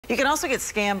You can also get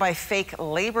scammed by fake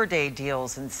Labor Day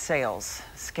deals and sales.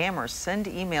 Scammers send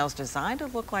emails designed to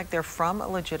look like they're from a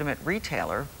legitimate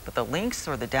retailer, but the links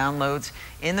or the downloads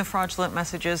in the fraudulent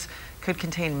messages could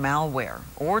contain malware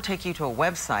or take you to a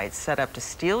website set up to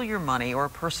steal your money or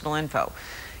personal info.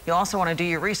 You'll also want to do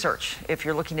your research if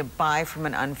you're looking to buy from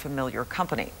an unfamiliar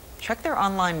company. Check their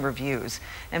online reviews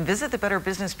and visit the Better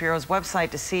Business Bureau's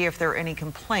website to see if there are any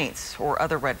complaints or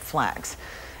other red flags.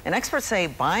 And experts say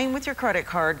buying with your credit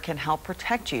card can help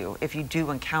protect you if you do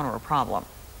encounter a problem.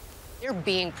 They're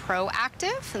being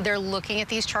proactive. They're looking at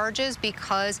these charges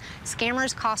because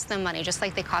scammers cost them money, just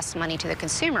like they cost money to the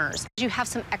consumers. You have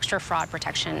some extra fraud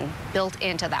protection built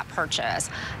into that purchase.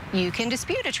 You can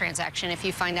dispute a transaction if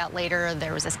you find out later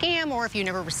there was a scam or if you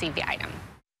never received the item.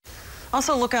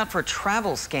 Also, look out for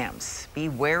travel scams. Be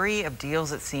wary of deals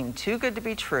that seem too good to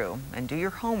be true and do your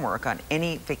homework on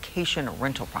any vacation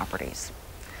rental properties.